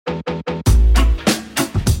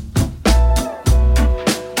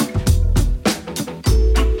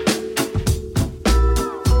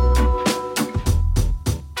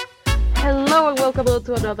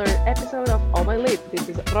to another episode of On My Lid. This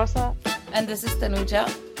is Rosa, And this is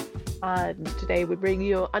Tanuja. and today we bring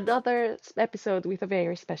you another episode with a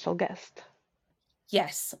very special guest.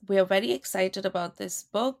 Yes, we are very excited about this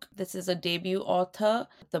book. This is a debut author.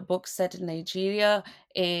 The book's set in Nigeria.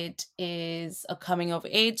 It is a coming of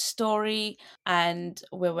age story, and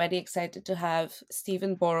we're very excited to have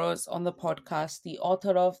Stephen Burrows on the podcast, the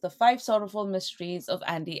author of The Five Sorrowful Mysteries of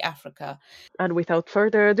Andy Africa. And without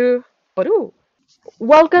further ado, Baru,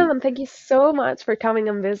 welcome and thank you so much for coming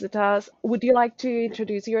and visit us. Would you like to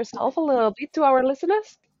introduce yourself a little bit to our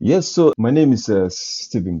listeners? Yes, so my name is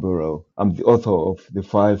Stephen Burrow. I'm the author of The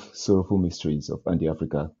Five Sorrowful Mysteries of Andy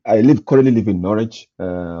Africa. Currently live in Norwich.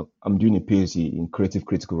 I'm doing a PhD in creative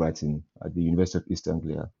critical writing at the University of East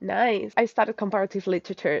Anglia. Nice. I studied comparative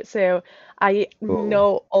literature, so I Oh,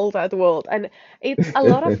 know all that world, and it's a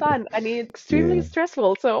lot of fun and it's extremely yeah,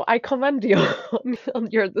 stressful. So I commend you on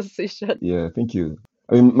your decision. yeah, thank you.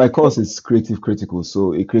 I mean, my course is creative critical,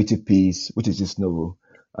 so a creative piece, which is this novel,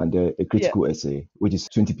 and a Yeah. critical essay, which is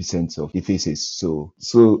 20% of the thesis.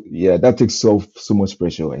 So yeah, that takes off so much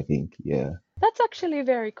pressure, I think. Yeah, That's actually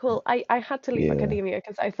very cool. I had to leave yeah, academia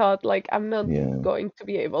because I thought like I'm not yeah. going to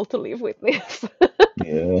be able to live with this.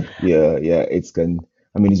 Yeah.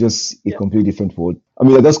 I mean, it's just a Yeah. completely different world. I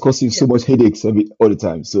mean, that does cause you Yeah. so much headaches all the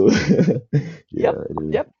time. So, yeah, Yep. it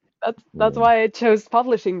is. Yep. That's Yeah. why I chose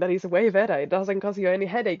publishing. That is way better. It doesn't cause you any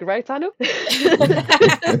headache, right, Anu?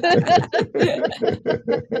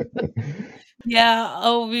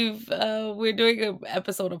 Yeah, we're doing an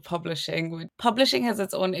episode of publishing. Publishing has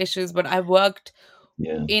its own issues, but I worked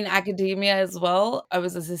Yeah. in academia as well. I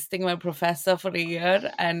was assisting my professor for a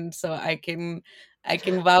year, and so I can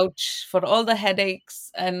vouch for all the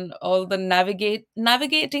headaches and all the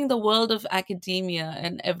navigating the world of academia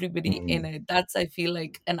and everybody in Mm. it. That's, I feel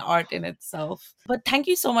like, an art in itself. But thank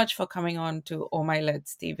you so much for coming on to Oh My Lid,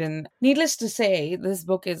 Stephen. Needless to say, this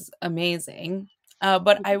book is amazing.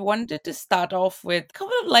 But I wanted to start off with a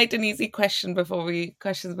couple of light and easy questions before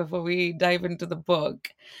we dive into the book.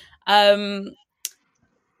 Um,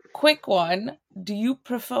 Quick one. Do you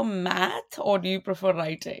prefer math or do you prefer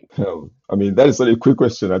writing? I mean, that is not a quick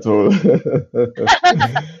question at all.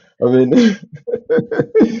 I mean,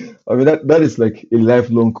 I mean that is like a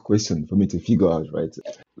lifelong question for me to figure out, right?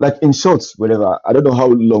 Like in short, whatever. I don't know how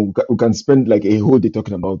long we can spend like a whole day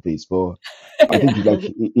talking about this, but I think Yeah. like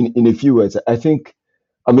in a few words, I think.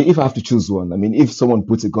 I mean, if I have to choose one, I mean, if someone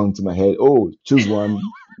puts a gun to my head, oh, choose one,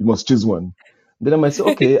 you must choose one. Then I might say,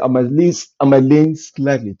 okay, I might lean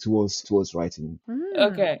slightly towards writing.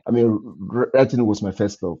 Mm. Okay. I mean, writing was my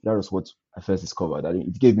first love. That was what I first discovered. I mean,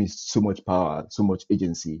 it gave me so much power, so much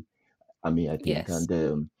agency. I mean, I think, Yes.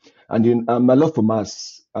 and then my love for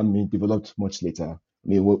maths, I mean, developed much later. I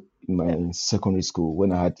mean, in Yeah. my secondary school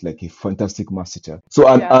when I had like a fantastic maths teacher. So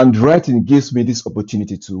Yeah. and writing gives me this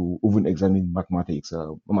opportunity to even examine mathematics,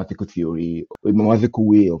 mathematical theory, a mathematical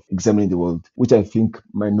way of examining the world, which I think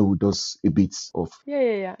my novel does a bit of.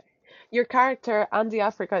 Yeah. Your character, Andy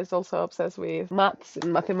Africa, is also obsessed with maths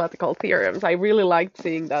and mathematical theorems. I really liked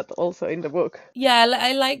seeing that also in the book. Yeah,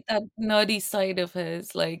 I like that nerdy side of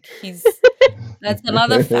his. Like that's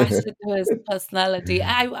another facet to his personality.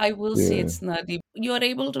 I will say Yeah. it's nerdy. You're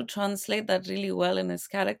able to translate that really well in his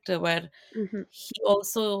character, where Hmm. he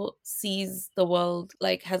also sees the world,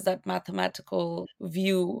 like has that mathematical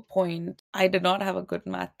viewpoint. I did not have a good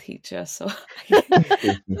math teacher, so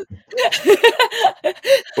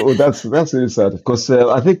Oh, that's really sad because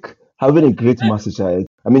I think having a great math teacher,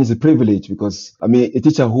 I mean, it's a privilege because I mean, a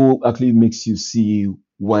teacher who actually makes you see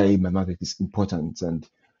why mathematics is important and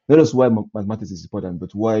not just why mathematics is important,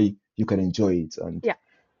 but why you can enjoy it Yeah.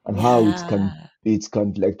 and how yeah. it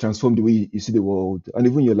can like transform the way you see the world and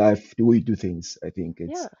even your life, the way you do things. I think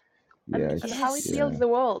Yeah. And how it Yes. heals yeah. the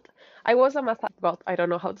world. I was a math, but I don't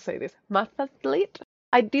know how to say this. Mathathlete?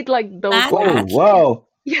 I did like those Math Oh, ones. athlete. wow,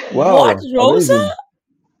 Yeah. What, wow, Rosa? amazing,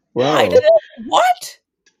 I wow, didn't. What?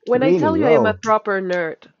 When I really, tell you I am a wow. proper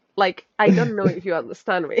nerd, like I don't know if you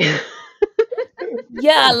understand me.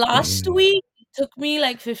 Yeah, last week it took me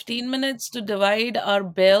like 15 minutes to divide our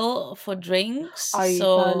bill for drinks. I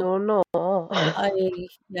So don't know. I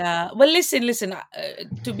yeah. Well, listen.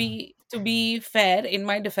 To be fair, in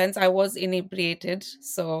my defense, I was inebriated,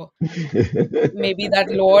 so maybe that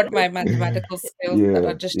lowered my mathematical skills that Yeah,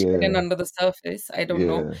 are just hidden yeah, under the surface. I don't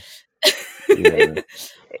know. yeah, yeah,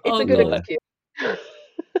 It's a Oh good God. yeah, excuse.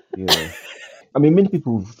 yeah. I mean, many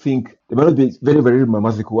people think they might not be very, very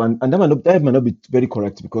mathematical, and that might not be very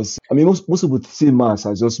correct because I mean, most people see maths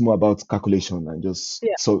as just more about calculation and just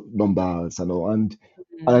Yeah. so numbers and all. And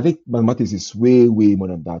And I Mm. think mathematics is way, way more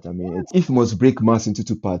than that. I mean, if you must break maths into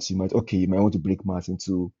two parts, you might want to break maths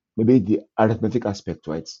into maybe the arithmetic aspect,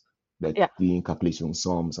 right? Like Yeah. doing calculations,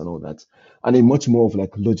 sums, and all that. And a much more of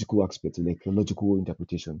like logical aspect, like a logical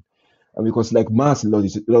interpretation. And because like maths, a lot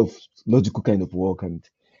of logical kind of work and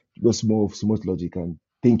just more of so much logic and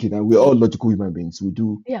thinking. And we're Yeah. all logical human beings.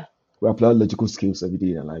 Yeah. We apply logical skills every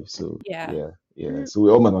day in our life. So Yeah. yeah, yeah. Mhm. So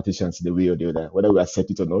we're all mathematicians in the way or the other, whether we accept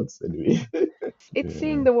it or not. Anyway. It's Yeah.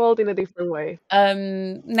 seeing the world in a different way.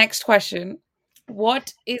 Next question.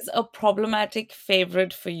 What is a problematic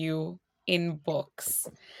favorite for you in books?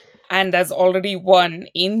 And there's already one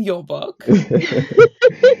in your book.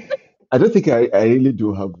 I don't think I really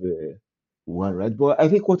do have one, right? But I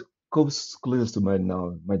think what comes closest to mind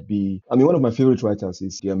now might be, I mean, one of my favorite writers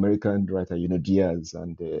is the American writer, Diaz.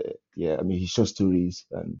 And yeah, I mean, his short stories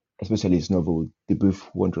and especially his novel, The Brief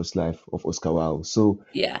Wondrous Life of Oscar Wilde. So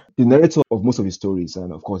Yeah. the narrator of most of his stories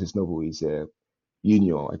and of course his novel is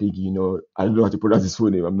Junior. I think I don't know how to pronounce his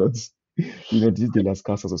full name. I'm not, this is the last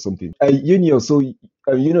castles or something. Junior, so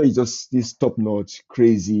is just this top-notch,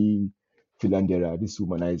 crazy philanderer, this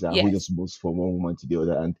womanizer who Yes. just moves from one woman to the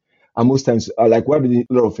other. And most times, like, why did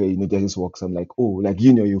a lot of Jess's works? I'm like, oh, like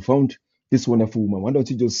Junior, you found this wonderful woman. Why don't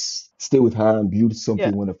you just stay with her and build Yeah.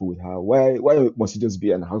 something wonderful with her? Why must it just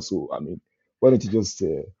be an household? I mean, why don't you just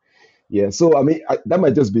yeah, so I mean that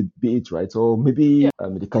might just be it, right? Or Yeah. maybe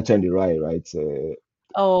the catcher in the rye, right?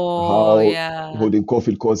 Oh, How yeah. holding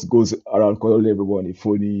coffee course goes around calling everyone a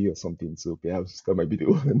phony or something. So perhaps that might be the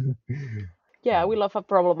one. Yeah, we love a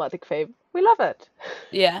problematic fave. We love it.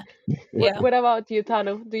 Yeah. What Yeah. what about you,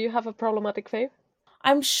 Tanu? Do you have a problematic fave?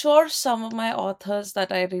 I'm sure some of my authors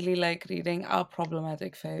that I really like reading are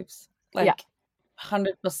problematic faves. Yeah. Like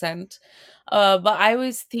 100%. But I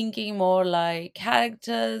was thinking more like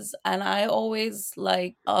characters, and I always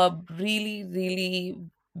like a really, really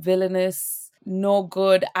villainous, no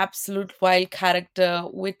good, absolute wild character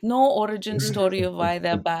with no origin Hmm. story of why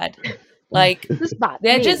they're bad. Like, Just bad,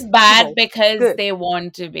 they're mean, just bad evil, because good. they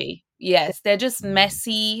want to be. Yes, they're just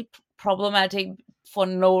messy, problematic for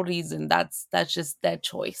no reason. That's just their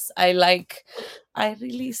choice. I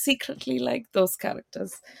really secretly like those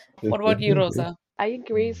characters. What about you, Rosa? I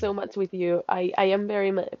agree so much with you. I am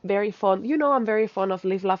very fond. I'm very fond of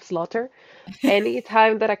Live, Laugh, Slaughter.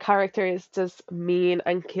 Anytime that a character is just mean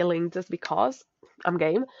and killing just because, I'm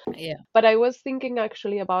game. Yeah. But I was thinking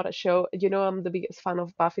actually about a show. I'm the biggest fan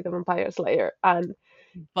of Buffy the Vampire Slayer, and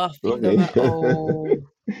Buffy the Okay, Oh,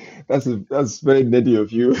 that's very nerdy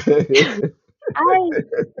of you. I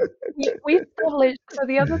we established. So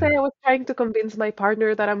the other day I was trying to convince my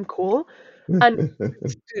partner that I'm cool, and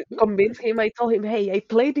to convince him, I told him, "Hey, I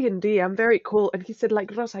play D&D. I'm very cool." And he said,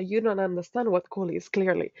 "Like Rosa, you don't understand what cool is,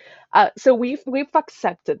 clearly." So we've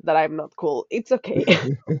accepted that I'm not cool. It's okay.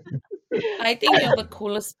 I think you're the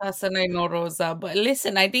coolest person I know, Rosa. But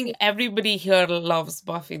listen, I think everybody here loves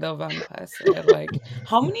Buffy the Vampire Slayer. Like,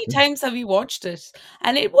 how many times have you watched it?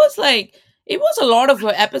 And it was a lot of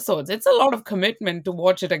episodes. It's a lot of commitment to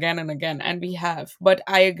watch it again and again, and we have. But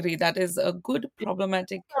I agree that is a good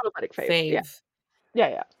problematic Problematic fave. Yeah, fave. yeah,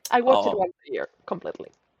 yeah. I watch it Oh, once a year completely.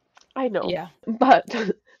 I know. yeah. But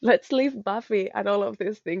let's leave Buffy and all of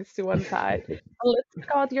these things to one side. And let's talk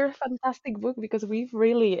about your fantastic book because we've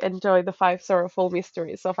really enjoyed the Five Sorrowful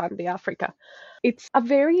Mysteries of Andy Africa. It's a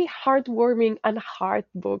very heartwarming and hard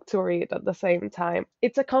book to read at the same time.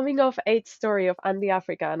 It's a coming of age story of Andy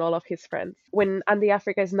Africa and all of his friends. When Andy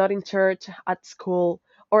Africa is not in church, at school,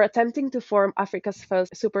 or attempting to form Africa's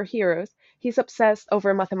first superheroes, he's obsessed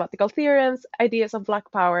over mathematical theorems, ideas of black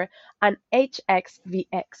power, and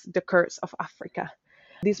HXVX, The Curse of Africa.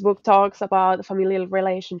 This book talks about familial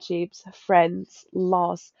relationships, friends,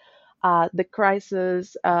 loss, the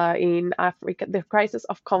crisis in Africa, the crisis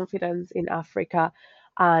of confidence in Africa,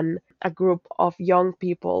 and a group of young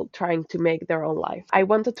people trying to make their own life. I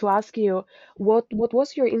wanted to ask you, what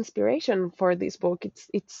was your inspiration for this book?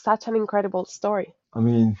 It's such an incredible story. I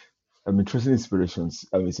mean, trusting inspirations.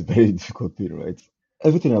 I mean, it's a very difficult thing, right?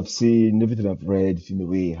 Everything I've seen, everything I've read, in a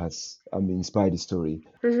way, has inspired the story.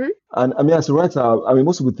 Hmm. And I mean, as a writer, I mean,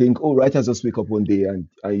 most people think, oh, writers just wake up one day and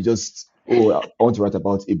you just, oh, I want to write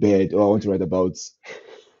about a bird, or I want to write about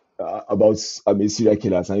serial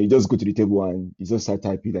killers, and you just go to the table and you just start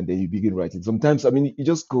typing and then you begin writing. Sometimes, I mean, you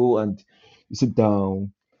just go and you sit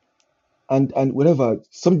down and whenever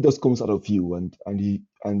something just comes out of you and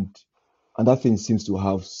that thing seems to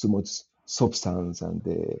have so much substance and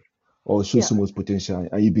or shows Yeah, so much potential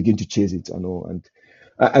and you begin to chase it and all. And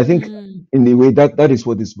I think Mm. in a way that is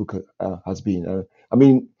what this book has been. I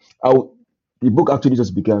mean, I, the book actually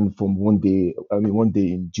just began from one day. I mean, one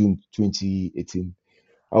day in June 2018.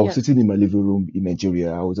 I was Yeah. sitting in my living room in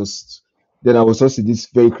Nigeria. I was just in this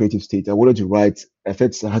very creative state. I wanted to write. I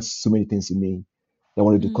felt I had so many things in me that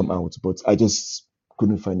wanted to come Mm. out, but I just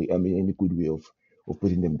couldn't find any good way of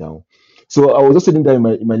putting them down. So I was just sitting there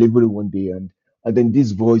in my living room one day, and then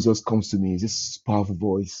this voice just comes to me. It's this powerful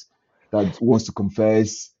voice that wants to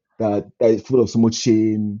confess, that is full of so much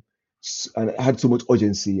shame, and I had so much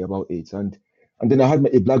urgency about it. And then I had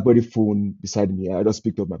a BlackBerry phone beside me. I just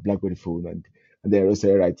picked up my BlackBerry phone, and then I just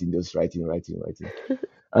started writing, just writing, writing, writing.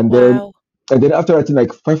 And then Wow. and then after writing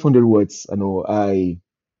like 500 words, and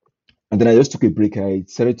then I just took a break. I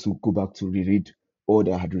decided to go back to reread all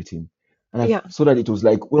that I had written, and Yeah. saw that it was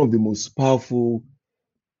like one of the most powerful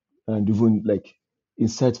and even like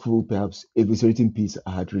insightful, perhaps eviscerating piece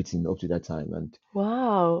I had written up to that time.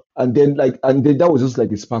 Wow. And then that was just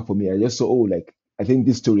like a spark for me. I just saw, oh, like I think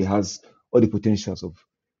this story has all the potentials of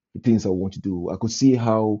the things I want to do. I could see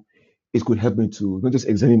how it could help me to not just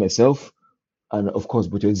examine myself, and of course,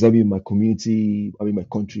 but to examine my community, I mean my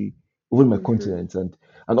country, even my Hmm. continent, and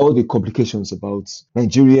all the complications about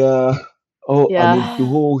Nigeria. Oh, I Yeah. mean the Yeah.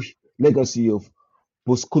 whole legacy of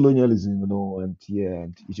post-colonialism, and yeah,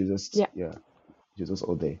 and it was just Yeah. yeah, it was just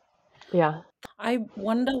all there. Yeah. I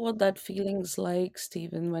wonder what that feeling's like,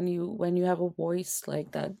 Stephen, when you have a voice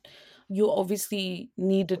like that. You obviously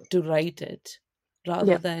needed to write it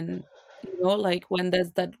rather Yeah. than, like when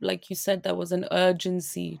there's that, like you said, there was an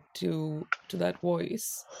urgency to that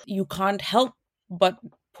voice. You can't help but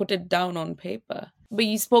put it down on paper. But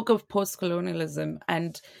you spoke of post-colonialism,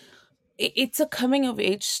 and it's a coming of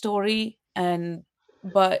age story, and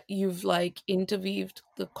but you've like interweaved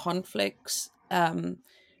the conflicts,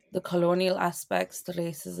 the colonial aspects, the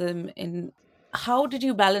racism. In How did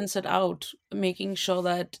you balance it out, making sure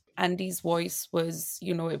that Andy's voice was,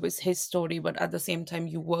 it was his story, but at the same time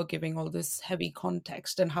you were giving all this heavy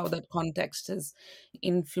context, and how that context has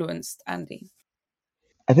influenced Andy?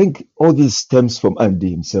 I think all this stems from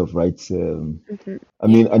Andy himself, right? Hmm. I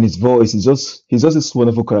Yeah. mean, and his voice is just he's just this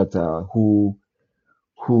wonderful character who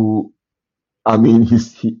I mean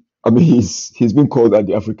he's been called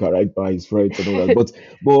Andy Africa, right, by his friends and all that.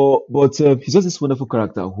 But he's just this wonderful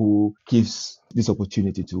character who gives this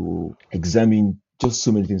opportunity to examine just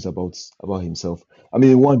so many things about himself. I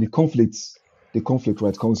mean, one the conflict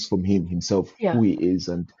right comes from him himself, Yeah. who he is,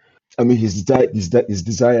 and I mean his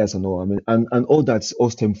desires and all. I mean, and all that's all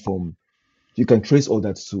stem from you can trace all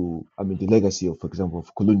that to, I mean, the legacy of, for example,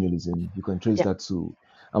 of colonialism. You can trace Yeah. that to,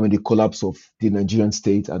 I mean, the collapse of the Nigerian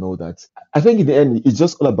state and all that. I think in the end, it's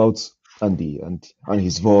just all about Andy and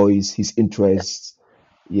his voice, his Yeah. interests,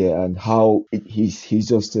 yeah, and how he's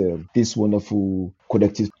just this wonderful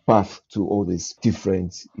collective path to all these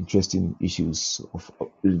different interesting issues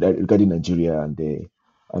regarding Nigeria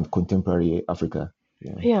and contemporary Africa.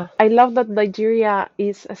 Yeah. Yeah, I love that Nigeria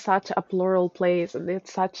is such a plural place and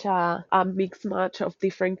it's such a mixed match of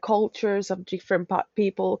different cultures, of different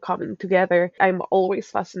people coming together. I'm always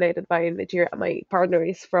fascinated by Nigeria. My partner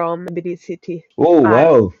is from Benin City. Oh And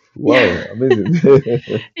wow, yeah, wow, amazing.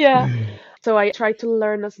 yeah. So I try to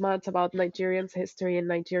learn as much about Nigerians' history and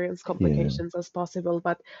Nigerians' Yeah. complications as possible.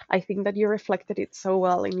 But I think that you reflected it so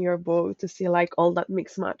well in your book to see like all that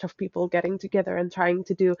mixed match of people getting together and trying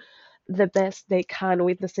to do the best they can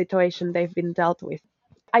with the situation they've been dealt with.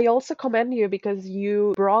 I also commend you because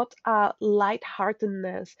you brought a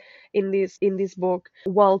lightheartedness in this book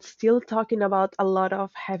while still talking about a lot of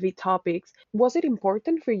heavy topics. Was it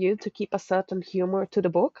important for you to keep a certain humor to the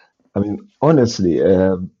book? I mean, honestly,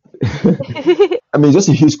 I mean, just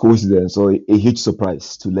a huge coincidence or a huge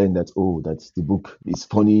surprise to learn that, oh, that the book is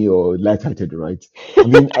funny or lighthearted, right? I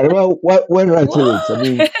mean, I remember when writing it, I What?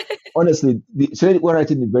 mean, honestly, especially when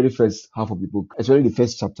writing the very first half of the book, especially the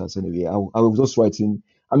first chapters anyway, I was just writing.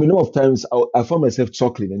 I mean, a lot of times I found myself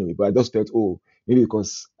chuckling anyway, but I just felt, oh, maybe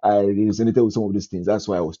because I resonated with some of these things, that's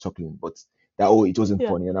why I was chuckling. But that, oh, it wasn't Yeah,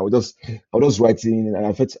 funny. And I was just writing, and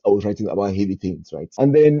I felt I was writing about heavy things, right?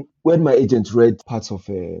 And then when my agent read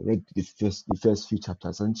the first few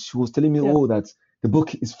chapters, and she was telling me, yeah, oh, that the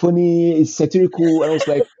book is funny, it's satirical, and I was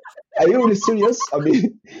like, are you really serious? I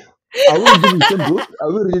mean, are we reading the same book?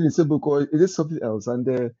 Are we reading the same book, or is it something else?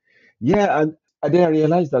 And yeah, and then I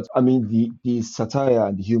realized that I mean the satire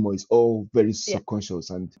and the humor is all very yeah, subconscious,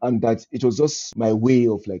 and that it was just my way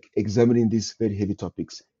of like examining these very heavy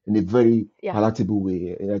topics in a very yeah, palatable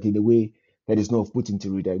way, like in a way that is not put into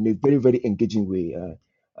reader in a very very engaging way.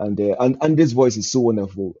 And this voice is so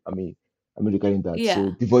wonderful. I mean regarding that, Yeah.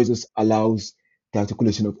 so the voice just allows the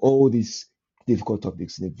articulation of all these difficult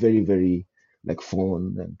topics in a very very like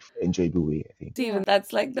fun and enjoyable way, I think. Yeah. Steven,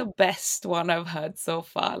 that's like the best one I've heard so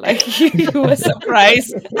far. Like you were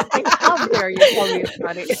surprised. Like, how dare you tell me it's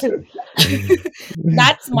funny?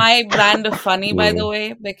 That's my brand of funny, by Yeah, the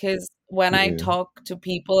way, because when I yeah. talk to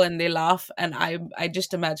people and they laugh, and I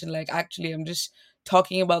just imagine like actually I'm just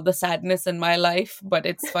talking about the sadness in my life, but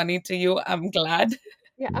it's funny to you. I'm glad.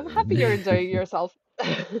 Yeah, I'm happy you're enjoying yourself.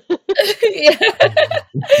 Yeah.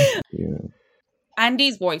 Yeah.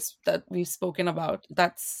 Andy's voice that we've spoken about,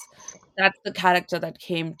 that's the character that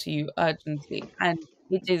came to you urgently, and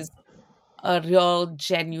it is a real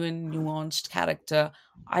genuine nuanced character.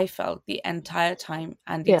 I felt the entire time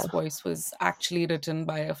Yeah. Andy's voice was actually written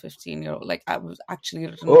by a 15-year-old, like I was actually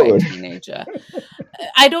written by a Oh, teenager.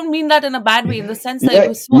 I don't mean that in a bad way, in the sense that it yeah,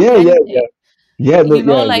 was so yeah, yeah, yeah. authentic. Yeah, no, You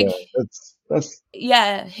know, yeah, like, yeah. That's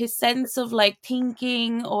yeah, his sense of like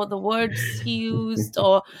thinking or the words he used,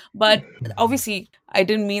 or, but obviously I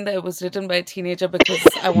didn't mean that it was written by a teenager because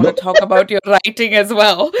I want to no. talk about your writing as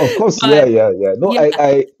well. Of course, yeah, But yeah, yeah. No,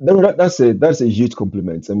 yeah, no, that's a huge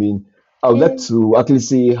compliment. I mean, I would like Yay. to actually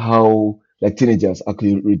see how like teenagers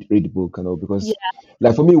actually read the book, yeah, because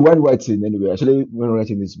like for me, when writing anyway, actually when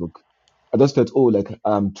writing this book, I just felt, oh, like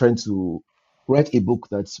I'm trying to write a book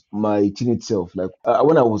that's my teenage self. Like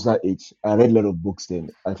when I was that age, I read a lot of books then.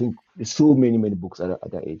 I think there's so many books at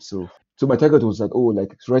that age. So my target was that, oh,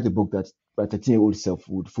 like to write a book that my 13-year-old self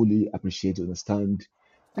would fully appreciate, understand,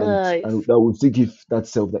 and Nice. that would still give that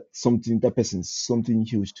self that person something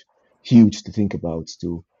huge to think about,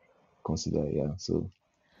 to consider. Yeah. So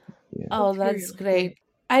yeah. oh, Okay, that's okay. great.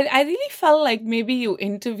 I really felt like maybe you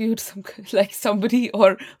interviewed some like somebody,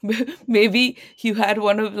 or maybe you had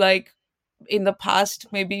one of like in the past,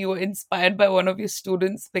 maybe you were inspired by one of your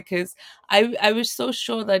students, because I was so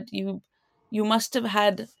sure that you must have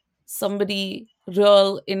had somebody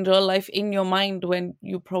real in real life in your mind when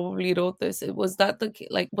you probably wrote this. Was that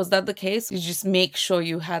was that the case? You just make sure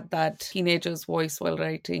you had that teenager's voice while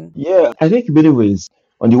writing. Yeah, I think in many ways,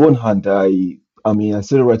 on the one hand, I mean, I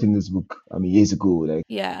started writing this book, I mean, years ago, like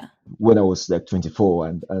Yeah. when I was like 24,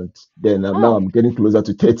 and then now Oh, I'm getting closer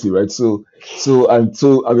to 30, right? So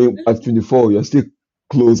I mean, at 24, you're still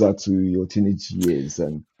closer to your teenage years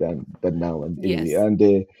and than now, and anyway, Yes.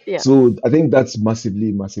 and yeah. so I think that's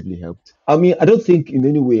massively helped. I mean, I don't think in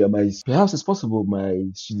any way am I. Perhaps it's possible my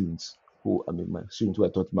students who I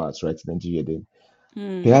taught maths, right, in Nigeria then.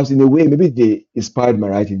 Hmm. Perhaps in a way, maybe they inspired my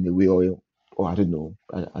writing in a way, or I don't know.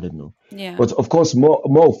 I don't know. Yeah. But of course, more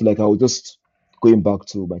of like I was just going back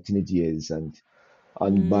to my teenage years and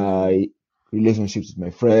Hmm. my relationships with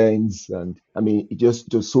my friends, and I mean it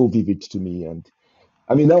just so vivid to me. And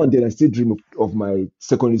I mean now and then I still dream of my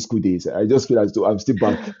secondary school days. I just feel as though I'm still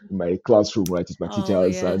back in my classroom, right, with my Oh,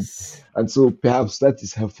 teachers, and yes. and so perhaps that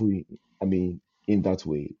is helpful. I mean, in that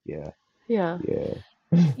way, yeah, Yeah. yeah.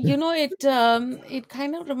 You know, it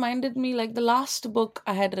kind of reminded me like the last book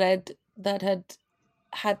I had read that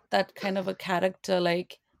had that kind of a character,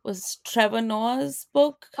 like, was Trevor Noah's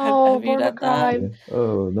book. Oh, Have you Born a read that? Okay. Crime.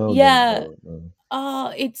 Oh, no, no, Yeah. no,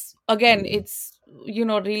 no. It's again, Yeah, it's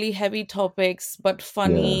really heavy topics but yeah,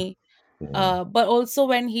 funny. yeah, But also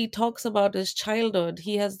when he talks about his childhood,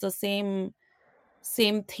 he has the same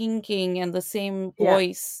thinking and the same Yeah.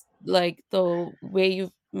 voice, like the way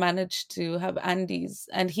you've managed to have Andy's,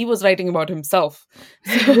 and he was writing about himself.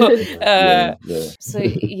 So yeah, yeah, yeah,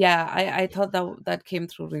 yeah, I thought that came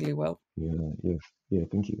through really well. yeah, yeah, yeah.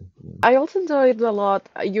 Thank you. Yeah. I also enjoyed a lot.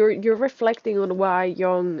 You're reflecting on why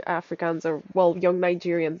young Africans, or well, young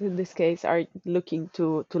Nigerians in this case, are looking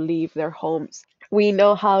to leave their homes. We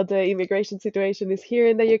know how the immigration situation is here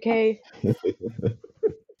in the UK.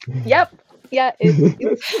 Yep. Yeah,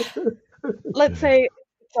 it's let's say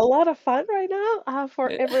it's a lot of fun right now for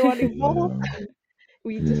everyone involved. Yeah,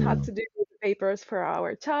 We just had yeah, to do the papers for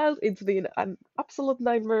our child. It's been an absolute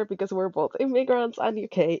nightmare because we're both immigrants, and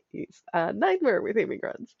UK is a nightmare with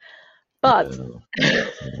immigrants. But yeah,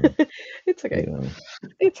 yeah, it's okay. yeah.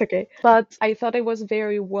 It's okay. But I thought it was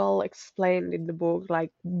very well explained in the book,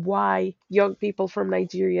 like why young people from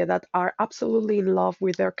Nigeria that are absolutely in love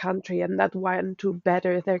with their country and that want to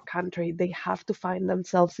better their country, they have to find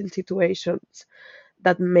themselves in situations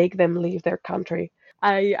that make them leave their country.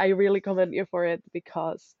 I really commend you for it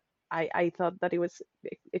because I thought that it was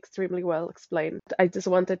extremely well explained. I just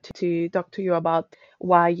wanted to talk to you about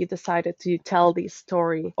why you decided to tell this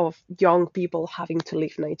story of young people having to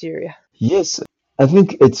leave Nigeria. Yes, I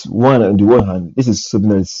think it's one on the one hand, this is something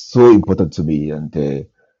that's so important to me, and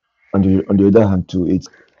on the other hand too,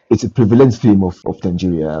 it's a prevalent theme of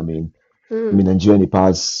Nigeria. I mean, Mm, Nigeria in the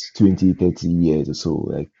past 20, 30 years or so.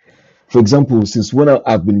 Like, for example, since when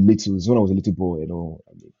I've been little, since when I was a little boy,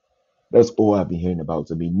 That's all I've been hearing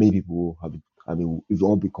about. I mean, many people have. I mean, we've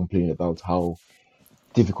all been complaining about how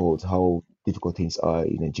difficult things are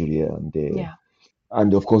in Nigeria, Yeah.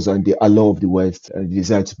 and of course, and the allure of the West and the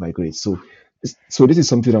desire to migrate. So this is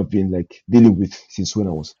something I've been like dealing with since when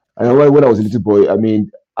I was. I Yeah. remember when I was a little boy. I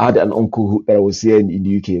mean, I had an uncle that was here in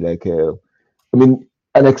the UK. Like, I mean,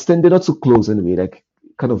 an extended, not so close anyway. Like,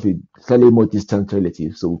 kind of a slightly more distant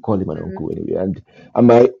relative. So we call him an Mhm. uncle anyway. And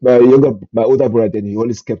my older brother, then he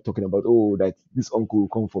always kept talking about, oh, that this uncle will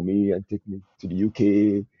come for me and take me to the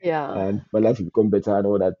UK, Yeah. and my life will become better and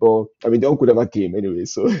all that. But I mean, the uncle never came anyway.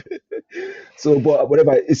 So but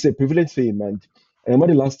whatever, it's a privilege for him. And I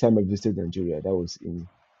remember the last time I visited Nigeria, that was in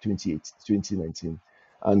 2019,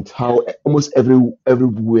 and how almost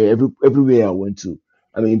everywhere I went to,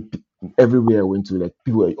 I mean, everywhere I went to, like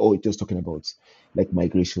people were all just talking about like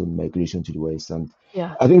migration to the West, and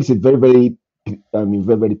Yeah. I think it's a very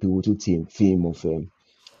pivotal theme of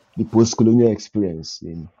the post-colonial experience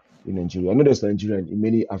in Nigeria, not just Nigeria, in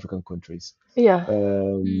many African countries. Yeah.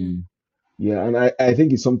 Mm. Um, yeah, and I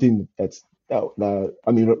think it's something that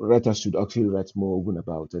I mean writers should actually write more open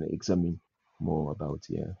about and examine more about.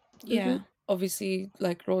 Yeah. Hmm. Yeah, obviously,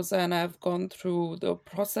 like Rosa and I have gone through the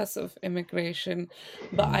process of immigration,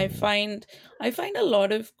 but I find a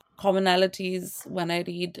lot of commonalities when I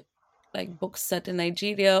read like books set in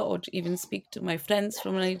Nigeria or to even speak to my friends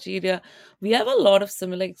from Nigeria. We have a lot of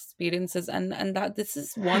similar experiences, and that this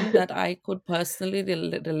is one that I could personally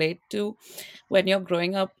relate to. When you're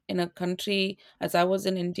growing up in a country, as I was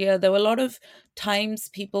in India, there were a lot of times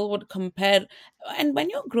people would compare. And when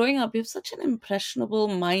you're growing up, you have such an impressionable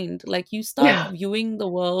mind. Like you start Yeah. viewing the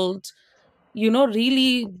world,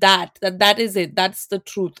 really that is it. That's the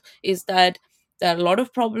truth, is that there are a lot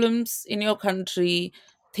of problems in your country.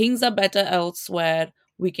 Things are better elsewhere.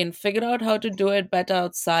 We can figure out how to do it better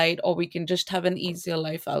outside, or we can just have an easier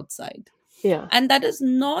life outside. Yeah. And that is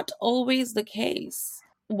not always the case.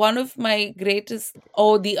 One of my greatest,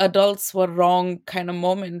 oh, the adults were wrong kind of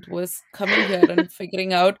moment was coming here and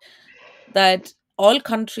figuring out that all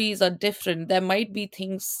countries are different. There might be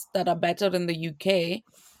things that are better in the UK,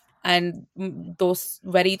 and those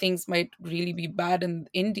very things might really be bad in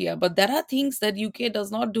India. But there are things that UK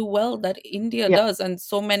does not do well that India Yeah. does, and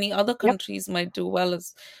so many other Yep. countries might do well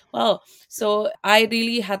as well. So I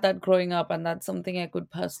really had that growing up, and that's something I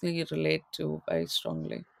could personally relate to very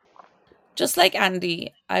strongly. Just like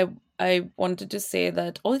Andy, I wanted to say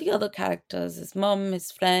that all the other characters, his mom,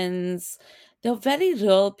 his friends, they're very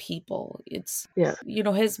real people. It's Yeah.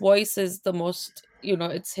 his voice is the most,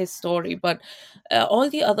 it's his story, but all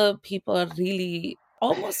the other people are really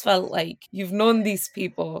almost felt like you've known these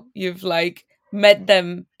people, you've like met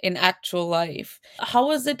them in actual life. How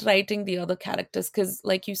was it writing the other characters? Because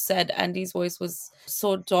like you said, Andy's voice was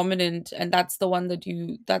so dominant, and that's the one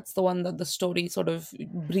that the story sort of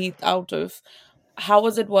breathed out of. How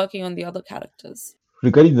was it working on the other characters?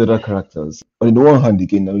 Regarding the other characters, on the one hand,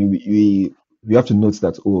 again, I mean, we have to note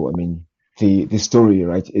that, oh, I mean, the story,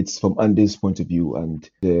 right? It's from Andy's point of view, and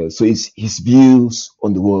so it's his views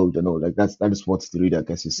on the world and all. Like that is what the reader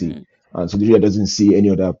gets to see, Mm, and so the reader doesn't see any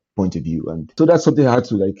other point of view, and so that's something I had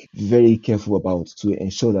to like be very careful about to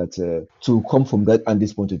ensure that to come from that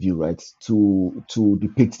Andy's point of view, right? To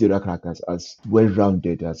depict the other characters as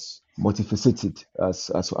well-rounded, as multifaceted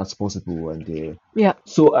as possible, and Yeah.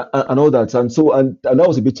 and all that, and that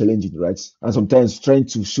was a bit challenging, right? And sometimes trying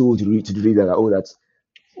to show to the reader that oh, that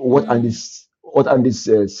mm, what Andy's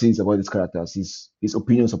says about these characters, his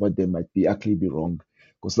opinions about them might be actually be wrong,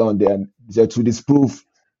 because now and then to disprove,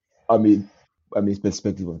 I mean, his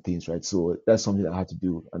perspective on things, right? So that's something I had to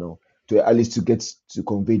do, I know, to at least to get to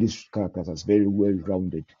convey these characters as very well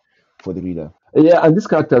rounded for the reader. Yeah, and these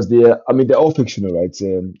characters, I mean, they're all fictional, right?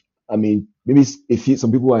 I mean, maybe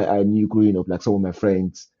some people I knew growing up, like some of my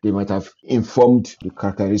friends, they might have informed the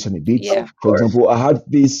characterization a bit. yeah. Of For course. example, I had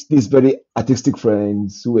these very artistic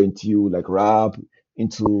friends who were into like rap,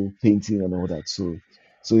 into painting and all that.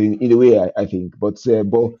 So in a way, I think, but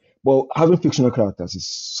having fictional characters is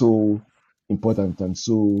so important and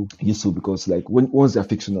so useful, because like once they're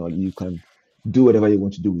fictional, you can do whatever you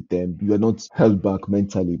want to do with them. You are not held back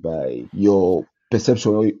mentally by your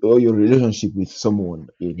perception or your relationship with someone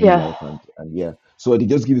in real Yeah. life, and yeah. So they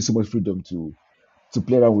just give you so much freedom to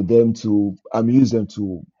play around with them, to amuse them,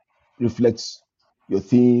 to reflect your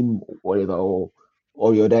theme, whatever, or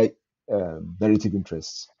your other narrative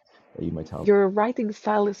interests that you might have. Your writing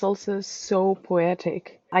style is also so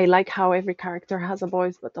poetic. I like how every character has a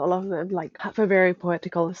voice, but all of them like have a very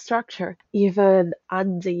poetical structure. Even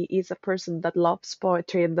Andy is a person that loves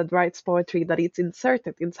poetry and that writes poetry that it's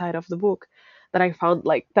inserted inside of the book. That I found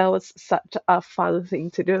like that was such a fun thing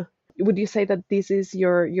to do. would you say that this is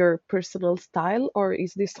your personal style, or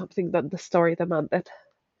is this something that the story demanded?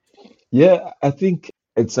 Yeah, I think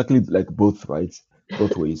exactly like both, right?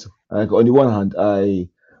 Both ways. Like on the one hand,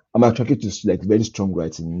 I'm attracted to like very strong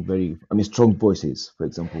writing, strong voices, for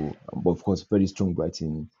example. But of course, very strong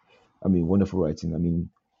writing. Wonderful writing.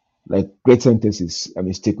 Like great sentences.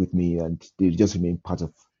 Stick with me, and they just remain part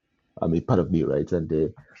of me, right?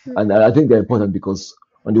 And I think they're important because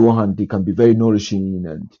on the one hand, they can be very nourishing,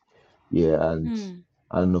 and yeah, Hmm.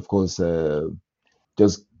 and of course,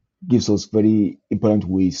 just gives us very important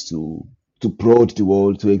ways to probe the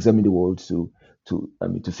world, to examine the world, to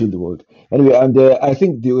feel the world. Anyway, and I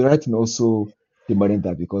think the writing also demanded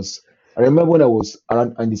that because I remember when I was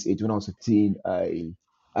around this age, when I was 15, I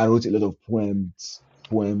wrote a lot of poems,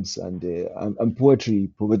 and poetry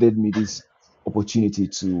provided me this opportunity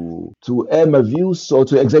to air my views or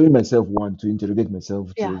to examine myself, one, to interrogate myself,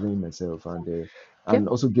 to Yeah. examine myself, Yep. and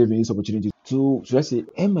also gave me this opportunity to, should I say,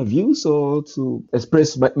 air my views or to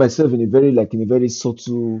express myself in a very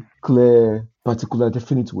subtle, clear, particular,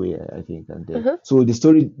 definite way, I think. And Uh-huh. so the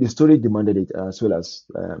story demanded it, as well as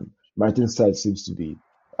Martin's side seems to be,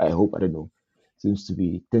 I hope, I don't know, seems to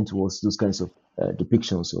be tend towards those kinds of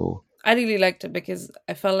depictions. Or I really liked it because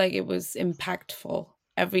I felt like it was impactful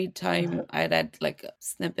every time Uh-huh. I read like a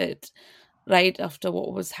snippet right after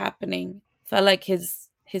what was happening. Felt like his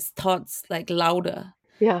thoughts like louder.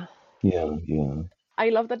 Yeah. yeah, yeah, I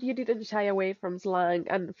love that you didn't shy away from slang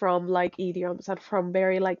and from like idioms and from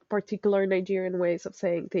very like particular Nigerian ways of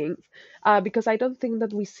saying things, because I don't think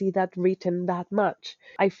that we see that written that much.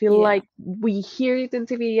 I feel Yeah. like we hear it in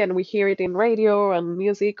TV and we hear it in radio and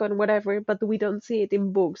music and whatever, but we don't see it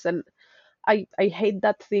in books. And I hate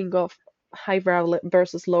that thing of highbrow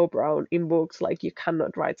versus lowbrow in books. Like you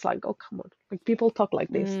cannot write slang. Oh, come on! Like people talk like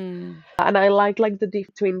this, Mm. and I like the diff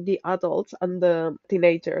between the adults and the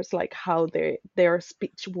teenagers, like how their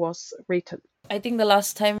speech was written. I think the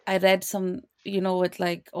last time I read some, with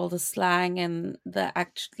like all the slang and the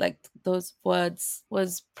act, like those words,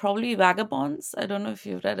 was probably Vagabonds. I don't know if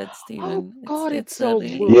you've read it, Oh Stephen. It's God, it's it's a so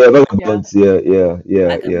really yeah. good. Yeah. Vagabonds. Yeah, yeah, yeah, yeah.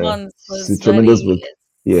 Vagabonds It's a was tremendous very book.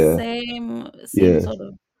 Yeah, same yeah, sort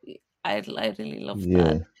of. I really love that.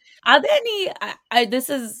 yeah. Are there any? This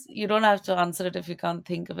is, you don't have to answer it if you can't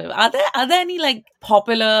think of it. Are there any like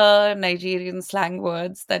popular Nigerian slang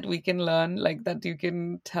words that we can learn, like that you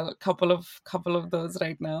can tell a couple of those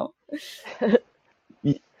right now?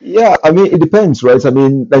 Yeah, it depends, right?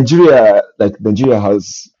 Nigeria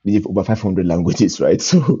has, I believe, over 500 languages, right?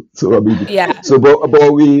 Yeah,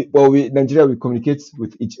 But we Nigeria, we communicate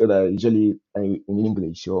with each other usually in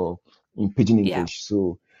English or in pidgin yeah, English.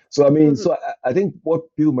 So Mhm. I think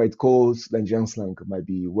what people might call Nigerian slang might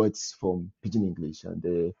be words from pidgin English, and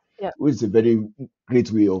Yeah. which is a very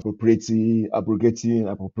great way of appropriating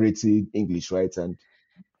English, right? And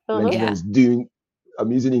Uh-huh. yeah, Nigerians doing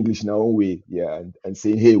I'm using English in our own way, yeah, and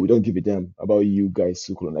saying, hey, we don't give a damn about you guys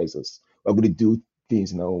who colonize us. We're going to do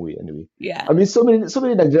things in our own way anyway. yeah. So many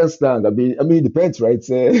Nigerian slang. It depends, right?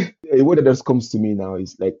 A word that just comes to me now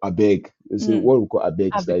is like abeg. So Mm. what we call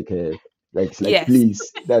abeg is Abbey. like Yes,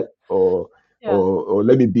 please, that Yeah. or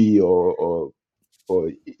let me be, or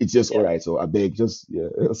it's just all Yeah. right, or abeg, just yeah,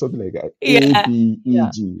 or something like that. A yeah, B E Yeah.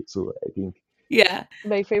 G. So I think yeah,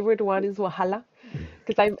 My favorite one is Wahala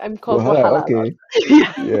because I'm called Wahala. Wahala a lot. Okay,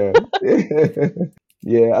 Yeah. yeah.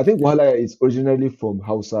 Yeah, I think Wahala is originally from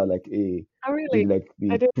Hausa, like Oh, really? I the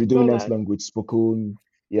didn't know predominant that. language spoken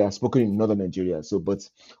in northern Nigeria. So, but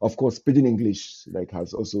of course, pidgin English like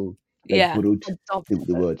has also like yeah. borrowed the Adopted.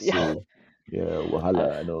 word. Yeah. So, yeah, Uh,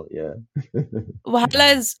 Wahala, I know, yeah,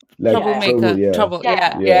 Wahala is like Yeah. trouble, troublemaker. yeah, Trouble. Yeah.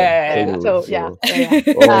 Yeah, yeah, yeah, yeah, trouble. So yeah. So, Yeah.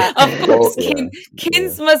 Yeah. of or course, yeah, yeah,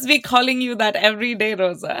 Kins must be calling you that every day,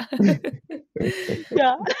 Rosa.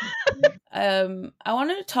 Yeah. I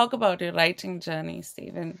wanted to talk about your writing journey,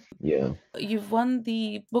 Stephen. yeah. You've won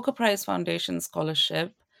the Booker Prize Foundation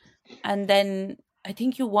scholarship, and then I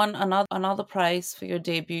think you won another prize for your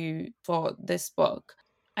debut for this book.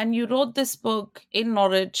 And you wrote this book in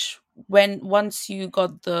Norwich when once you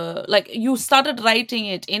got the, like, you started writing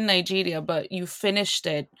it in Nigeria, but you finished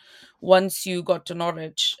it once you got to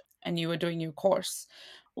Norwich and you were doing your course.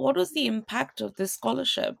 What was the impact of this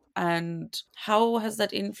scholarship, and how has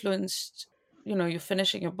that influenced, you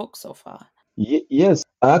finishing your book so far? Yes,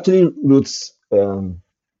 I actually wrote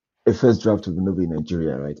a first draft of the novel in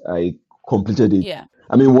Nigeria, right? I completed it. Yeah,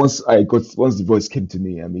 Once the voice came to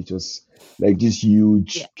me, it was like this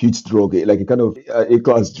yeah. huge drug, like a kind of a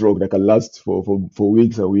class drug that can last for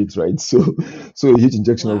weeks and weeks, right? So a huge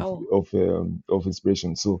injection Wow. of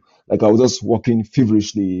inspiration. So like I was just working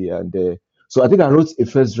feverishly, and so I think I wrote a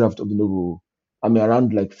first draft of the novel I mean,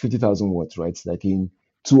 around like 50,000 words, right? Like in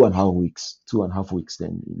 2.5 weeks, 2.5 weeks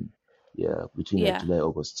then in, yeah, between like Yeah. July,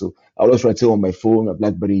 August. So I was writing on my phone, a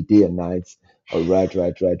BlackBerry day and night. I'll write.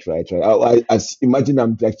 Imagine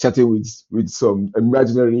I'm like chatting with some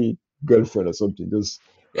imaginary girlfriend or something, just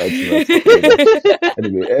write. Yeah.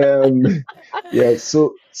 Anyway, yeah.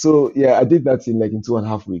 So yeah, I did that in like in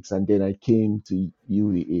 2.5 weeks, and then I came to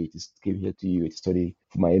UEA came here to UEA to study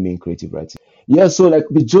for my MA in creative writing. Yeah, so like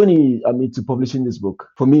the journey, I mean, to publishing this book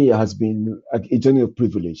for me has been like a journey of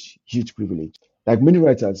privilege, huge privilege. Like many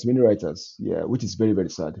writers, yeah, which is very, very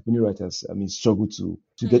sad. Many writers, I mean, struggle to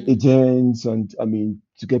get Mm. agents and I mean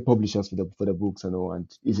to get publishers for the books and all. And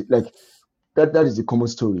is like that is a common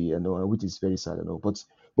story, which is very sad, But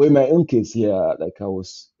in my own case here, like I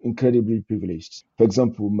was incredibly privileged. For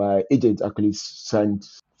example, my agent actually signed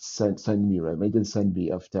me, right? My agent signed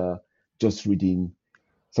me after just reading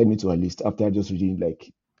sent me to her list after just reading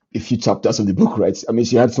like a few chapters of the book, right? I mean,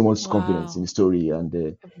 she had so much confidence in Wow. the story, and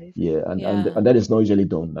Amazing. yeah, Yeah. and that is not usually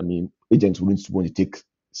done. I mean, agents wouldn't want to take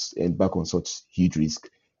back on such huge risk.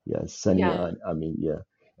 Yeah, signing, Yeah. Yeah. I mean, yeah,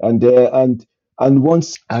 and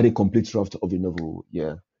once I had a complete draft of the novel,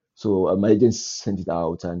 yeah, so my agent sent it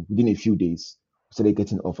out, and within a few days, we started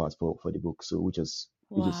getting offers for the book, so which is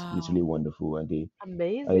literally Wow. wonderful and a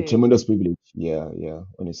Amazing. tremendous privilege. Yeah,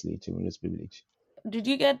 honestly, tremendous privilege. Did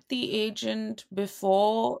you get the agent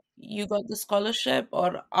before you got the scholarship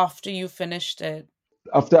or after you finished it?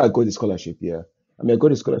 After I got the scholarship, yeah. I mean, I got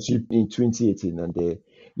the scholarship in 2018, and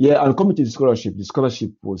yeah, and coming to the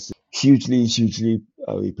scholarship was hugely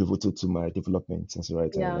pivotal to my development as a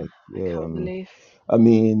writer. Yeah, Like, I can't believe. I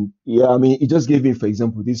mean, yeah, I mean, it just gave me, for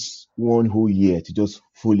example, this one whole year to just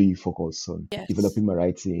fully focus on Yes. developing my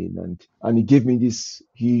writing, and it gave me this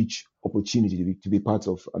huge opportunity to be part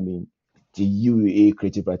of, I mean, the UEA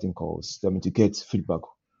creative writing course. I mean, to get feedback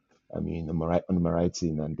on my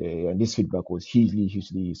writing, and this feedback was hugely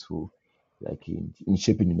useful, like in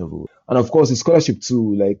shaping the novel. And of course, the scholarship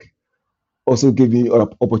too, like also gave me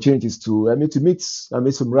opportunities to meet,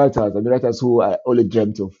 some writers, writers who I only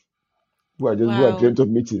dreamt of, who I Wow. dreamt of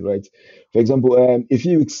meeting, right? For example, a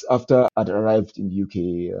few weeks after I'd arrived in the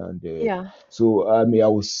UK, and Yeah. so I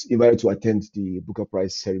was invited to attend the Booker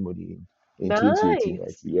Prize ceremony in 2018, right?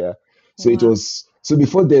 Nice. Yeah. So it Wow. was so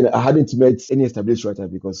before then I hadn't met any established writer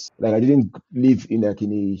because like I didn't live in like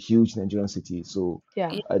in a huge Nigerian city, so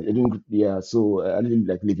Yeah. Yeah. I didn't yeah, so I didn't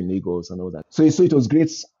like live in Lagos and all that. So it was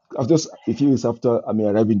great. After just a few weeks after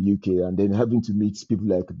arriving in the UK and then having to meet people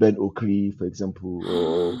like Ben Okri, for example,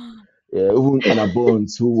 or even Anna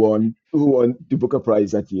Burns, who won the Booker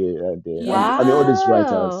Prize that year, and I mean all these Yeah.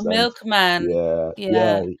 writers, Wow. and Milkman.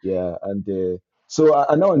 Yeah. and so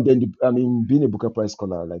and now and then, being a Booker Prize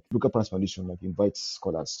scholar, like Booker Prize Foundation, like invites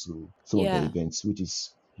scholars to some of their Yeah. events, which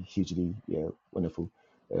is hugely wonderful.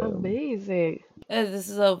 Um, Amazing. This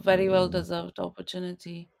is a very well yeah. deserved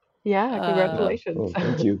opportunity. Yeah, Uh, congratulations. Oh,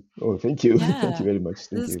 thank you. Oh, thank you. Thank you yeah. very much. This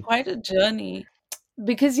Thank is you. quite a journey.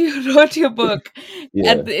 Because you wrote your book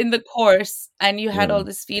Yeah. in the course and you had all Mm,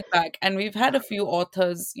 this feedback, and we've had a few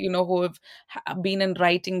authors, who have been in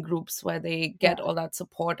writing groups where they Yeah. get all that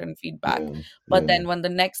support and feedback, yeah. but Yeah. then when the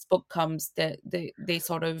next book comes, they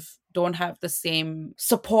sort of don't have the same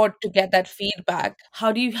support to get that feedback.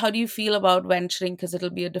 How do you feel about venturing, because it'll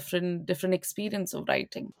be a different experience of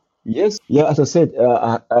writing? Yes, yeah. As I said,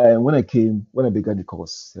 when I began the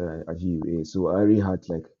course at UA, so I already had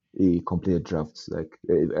like a completed draft, like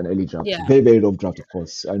an early draft, Yeah, very rough draft, of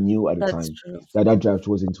course. I knew at the that's time true. that that draft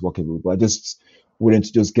wasn't workable, but I just wouldn't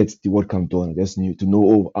just get the word count done. I just knew to know,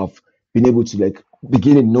 oh, I've been able to like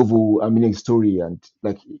begin a novel, a story, and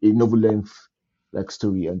like a novel length like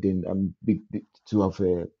story, and then to have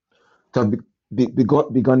to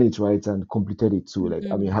have begun it right and completed it too. Like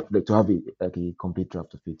Hmm. like to have a complete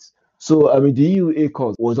draft of it. So the UA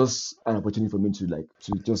course was just an opportunity for me to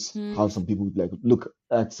just have some people like look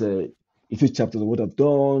at a few chapters of what I've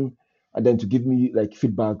done, and then to give me like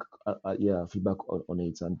feedback, feedback on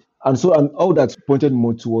it, and so all that pointed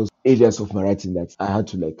more towards areas of my writing that I had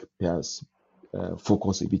to like perhaps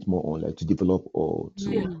focus a bit more on, like to develop or to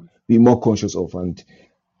Yeah. Hmm. be more conscious of. And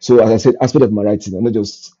so as I said, aspect of my writing, and not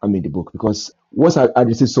just the book, because once I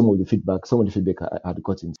received some of the feedback I had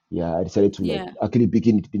gotten, yeah, I decided to like Yeah. actually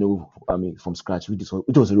begin it, from scratch, which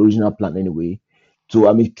was the original plan anyway.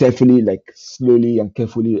 To carefully, like slowly and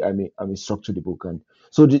carefully, structure the book, and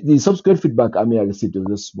so the subsequent feedback I received was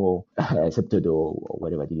just more accepted or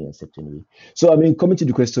whatever I didn't accept anyway. So coming to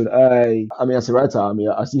the question, as a writer,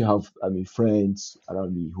 I still have friends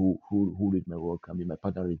around me who read my work. My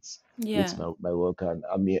partner reads Yeah. my work, and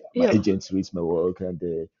my Yeah. agent reads my work, and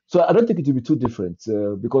so I don't think it will be too different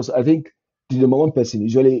because I think the number one person,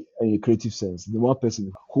 usually in a creative sense, the number one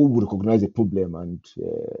person who would recognize a problem and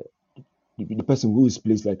the person who is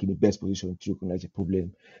placed like in the best position to recognize a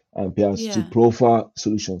problem and perhaps to Yeah. proffer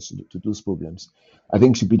solutions to those problems, I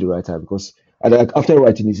think should be the writer because like after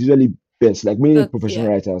writing it's usually best. Like many That's professional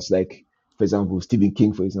yeah. writers, like for example Stephen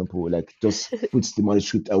King, for example, like just puts the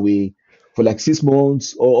manuscript away for like 6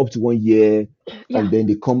 months or up to 1 year, Yeah, and then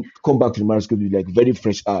they come back to the manuscript with like very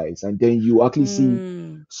fresh eyes, and then you actually see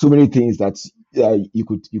Mm, so many things that you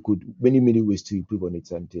could many ways to improve on it,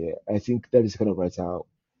 and I think that is the kind of writer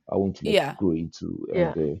I want to like yeah. go into,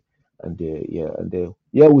 yeah.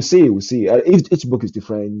 yeah, we'll see. If each book is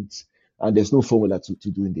different, and there's no formula to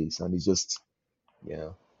doing this, and it's just yeah,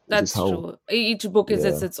 it's just That's how true. Each book is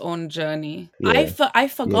yeah, its own journey. yeah, I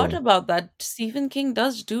forgot yeah, about that. Stephen King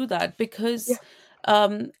does do that Yeah. because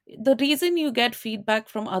the reason you get feedback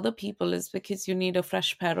from other people is because you need a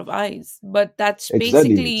fresh pair of eyes. But that's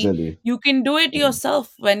exactly, basically exactly. you can do it Mm,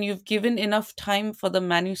 yourself when you've given enough time for the enough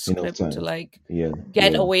manuscript to time. like Yeah,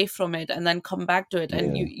 get yeah, away from it and then come back to it,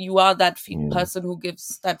 and yeah, you are that yeah, person who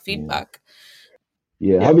gives that yeah. feedback.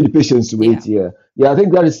 Yeah, Yeah. having the patience to wait. Yeah. Yeah, yeah. I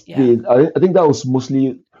think that is Yeah. the. I think that was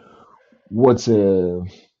mostly what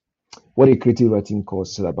what a creative writing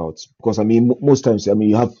course is all about. Because I mean, most times, I mean,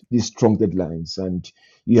 you have these strong deadlines, and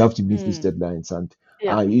you have to meet these Mm, deadlines, and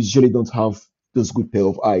Yeah. you usually don't have those good pair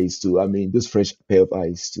of eyes to. I mean, those fresh pair of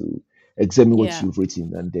eyes to examine what yeah. you've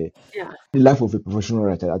written, and Yeah. the life of a professional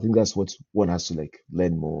writer. I think that's what one has to like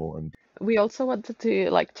learn more. And We also wanted to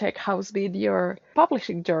like check how's been your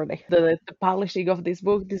publishing journey. The publishing of this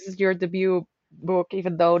book. This is your debut book,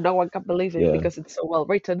 even though no one can believe it yeah. because it's so well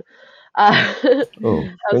written. Uh, Oh,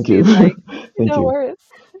 how's thank you, been like, thank no you. worries.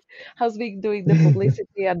 How's been doing the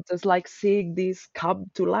publicity and just like seeing these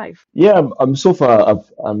come to life? Yeah, I'm so far.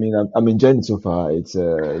 I mean, I'm enjoying it so far. It's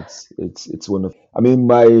wonderful. I mean,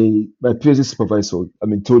 my PhD supervisor, I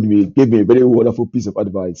mean, told me, gave me a very wonderful piece of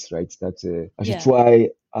advice, right? That I should Yeah. try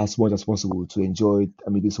as much as possible to enjoy, I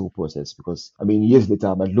mean, this whole process because, I mean, years later,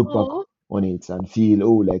 I might look back Oh, on it and feel,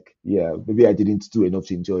 oh, like, yeah, maybe I didn't do enough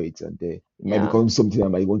to enjoy it, and it might yeah. become something I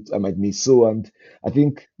might miss. So, and I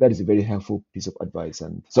think that is a very helpful piece of advice,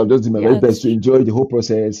 and so I'm just doing my very Yeah. best That's to true. enjoy the whole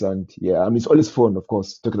process. And yeah, I mean, it's always fun, of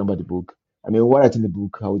course, talking about the book. I mean, while writing the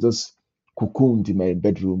book, I was just cocooned in my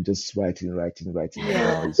bedroom, just writing, and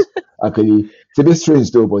Yeah. it's actually it's a bit strange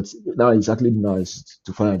though, but now it's actually nice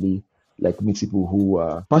to finally like meet people who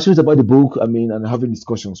are passionate about the book. I mean, and having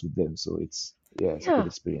discussions with them. So it's a good Yeah.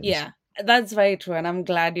 experience. Yeah, that's very true, and I'm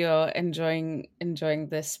glad you're enjoying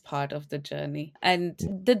this part of the journey. And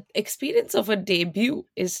the experience of a debut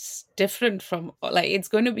is different from like it's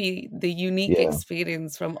going to be the unique Yeah,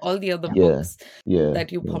 experience from all the other yeah, books yeah,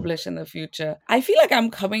 that you yeah. publish in the future. I feel like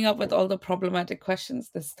I'm coming up with all the problematic questions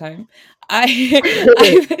this time. I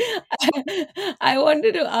I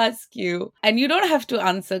wanted to ask you, and you don't have to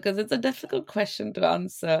answer because it's a difficult question to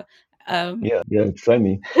answer. Um, Yeah, try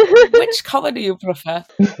me. which cover do you prefer?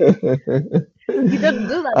 You don't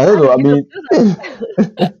do that, I don't know. Danny. I You don't mean, do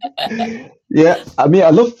that. yeah. I mean, I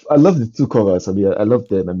love the two covers. I mean, I love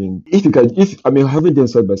them. I mean, if I mean having them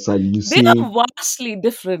side by side, you They see, are vastly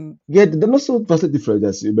different. yeah, they're not so vastly different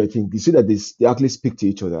as you might think. You see that they actually speak to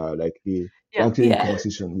each other, like they're Yeah. actually in Yeah.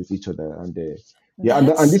 conversation with each other, and yeah, and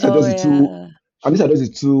That's these are oh just the two. yeah. And these are just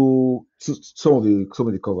the two some of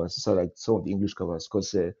the covers. So like some of the English covers,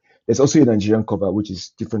 because there's also a Nigerian cover which is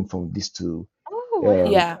different from these two. Oh, I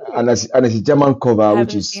haven't Yeah. seen it. And as a German I cover, which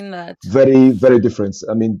haven't is seen that. very different.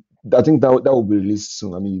 I mean, I think that will be released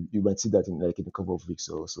soon. I mean, you might see that in a couple of weeks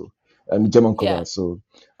or so. And the German Yeah. cover, so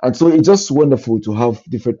it's just wonderful to have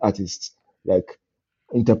different artists like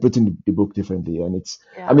interpreting the book differently. And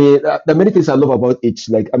I Yeah. mean, there are many things I love about each.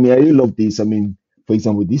 Like, I mean, I really love this. I mean, for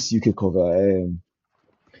example, this UK cover.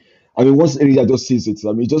 I mean, once Elijah just sees it,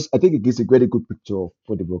 I mean, I think it gives a very good picture of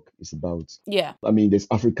what the book is about. Yeah. I mean, there's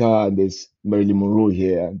Africa and there's Marilyn Monroe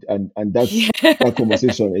here, and Yeah. that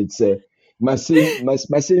conversation. It's my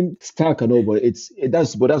same stack and all, but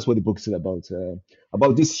that's what the book is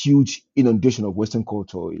about this huge inundation of Western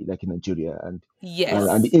culture, like in Nigeria, and the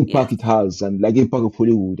Yes. impact Yes. it has, and like the impact of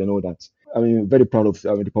Hollywood and all that. I mean, very proud of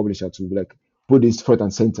the publisher to like put this front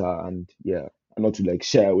and center, and yeah, and not to like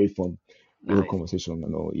shy away from the whole Nice. conversation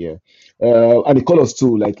and all. Yeah, and the colors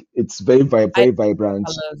too, like it's I very vibrant,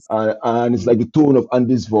 colors. and it's like the tone of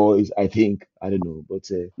Andy's voice. I think I don't know, but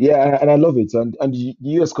yeah, and I love it, and the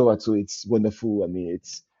US cover too. It's wonderful.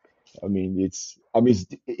 It's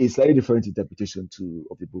slightly different interpretation too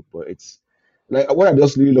of the book, but it's like what I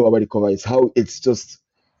just really love about the cover is how it's just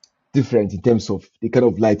different in terms of the kind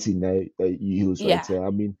of lighting that you use, right? Yeah. I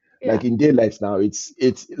mean, Yeah. like in daylight now, it's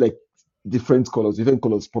like different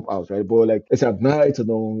colors pop out, right? But like it's at night,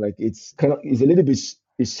 like it's kind of it's a little bit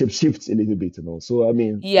it shape shifts a little bit. So I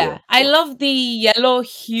mean, yeah, Yeah, I love the yellow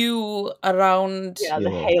hue around. Yeah,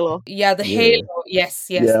 the yeah, halo. Yeah, the halo. yeah, Yes,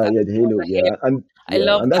 yes, that's yeah, the halo, the halo. yeah, and I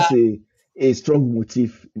love and that's that. a strong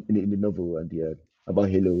motif in the novel, and yeah, about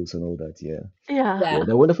halos and all that, yeah, Yeah. Yeah, yeah,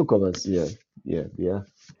 they're wonderful covers, yeah, yeah, yeah.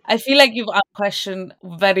 I feel like you've asked the question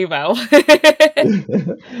very well. No,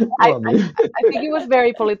 I mean, I think it was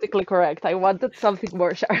very politically correct. I wanted something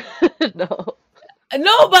more sharp. No.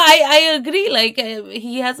 No, but I agree. Like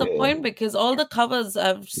he has a yeah, point because all the covers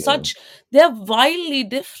have yeah, such they're wildly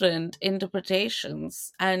different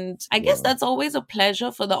interpretations, and I guess yeah. that's always a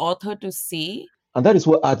pleasure for the author to see. And that is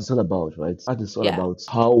what art is all about, right? Art is all Yeah. about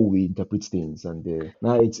how we interpret things, and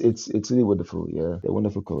now it's really wonderful. Yeah, they're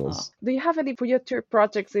wonderful Oh. colors. Do you have any future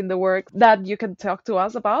projects in the works that you can talk to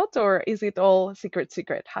us about, or is it all secret,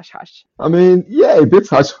 secret, hush, hush? I mean, yeah, a bit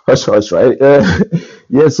hush, hush, right?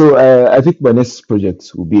 Yeah, so I think my next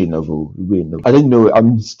project will be a novel. Will be a novel. I don't know.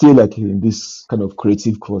 I'm still like in this kind of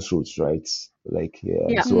creative crossroads, right? Like, yeah.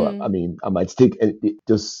 Yeah, So I Mm. mean, I might take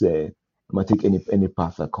just I might take any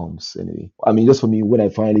path that comes anyway. I mean, just for me, when I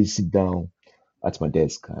finally sit down at my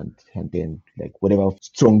desk and then like whatever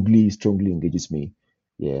strongly engages me,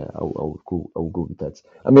 yeah, I'll go with that.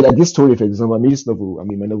 I mean, like this story, for example, I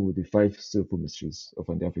mean, my novel, The Five Simple Mysteries of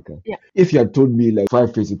Africa. yeah, If you had told me like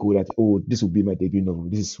 5 years ago that, oh, this would be my debut novel,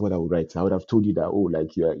 this is what I would write, I would have told you that, oh,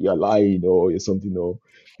 like you're lying or you're something, or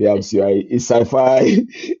perhaps you're a sci-fi,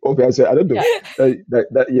 or perhaps I don't know. yeah,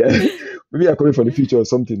 Yeah, maybe I'm coming from the future or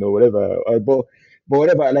something or whatever. But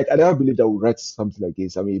whatever, like I never believed I would write something like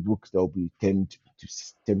this. I mean, a book that will be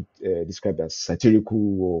described as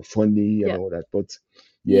satirical or funny and yeah, all that. But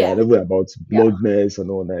yeah, Yeah. never about yeah. bloodness and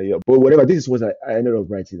all that. Yeah. But whatever, this is what I ended up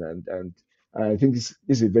writing, and I think this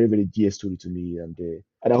is a very, very dear story to me, and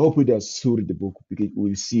I hope readers who read the book because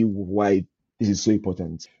will see why this is so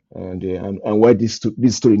important, and why this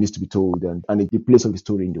story needs to be told, and the place of the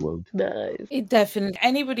story in the world. Nice. It definitely.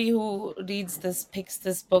 Anybody who reads this, picks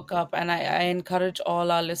this book up, and I encourage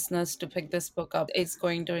all our listeners to pick this book up, is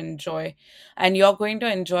going to enjoy. And you're going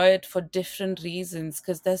to enjoy it for different reasons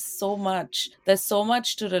because there's so much. There's so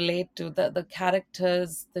much to relate to. The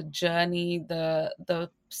characters, the journey, the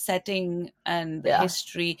setting and the Yeah,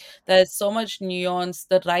 history. There's so much nuance.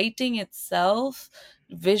 The writing itself,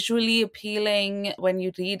 visually appealing when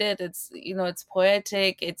you read it. It's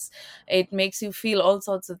poetic. It makes you feel all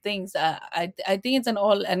sorts of things. I think it's an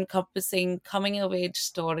all encompassing coming of age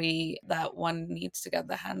story that one needs to get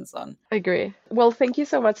their hands on. agree. Well, thank you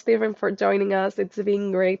so much, Stephen, for joining us. It's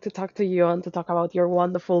been great to talk to you and to talk about your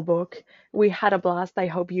wonderful book. We had a blast. I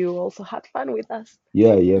hope you also had fun with us.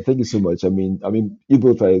 Yeah, yeah. Thank you so much. You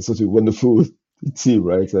both are such a wonderful team,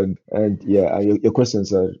 right? And yeah, and your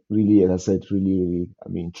questions are really, as I said, really, really,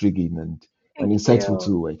 intriguing and Thank insightful you.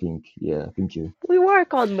 too, I think. Yeah, thank you. We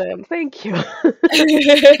work on them. Thank you.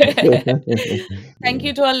 Thank Yeah,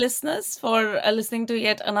 you to our listeners for listening to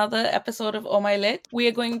yet another episode of Oh My Lit. We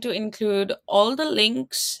are going to include all the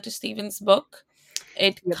links to Stephen's book.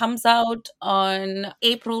 It Yep. comes out on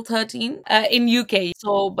April 13th in UK.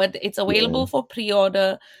 So, but it's yeah. available for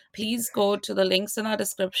pre-order. Please go to the links in our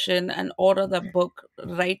description and order the book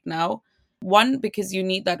right now. One, because you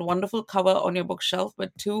need that wonderful cover on your bookshelf,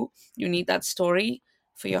 but two, you need that story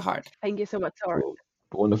for your heart. Thank you so much, Or. Oh,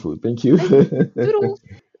 wonderful. Thank you. Thanks. Toodles.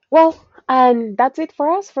 Well, and that's it for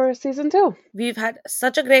us for season 2. We've had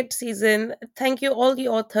such a great season. Thank you, all the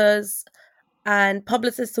authors and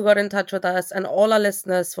publicists who got in touch with us, and all our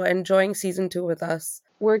listeners for enjoying season 2 with us.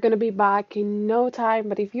 We're gonna be back in no time,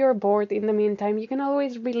 but if you're bored in the meantime, you can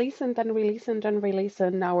always re-listen and re-listen and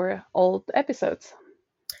re-listen our old episodes.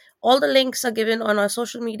 All the links are given on our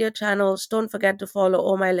social media channels. Don't forget to follow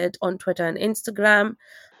Oh My Lit on Twitter and Instagram.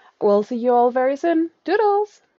 We'll see you all very soon. Doodles!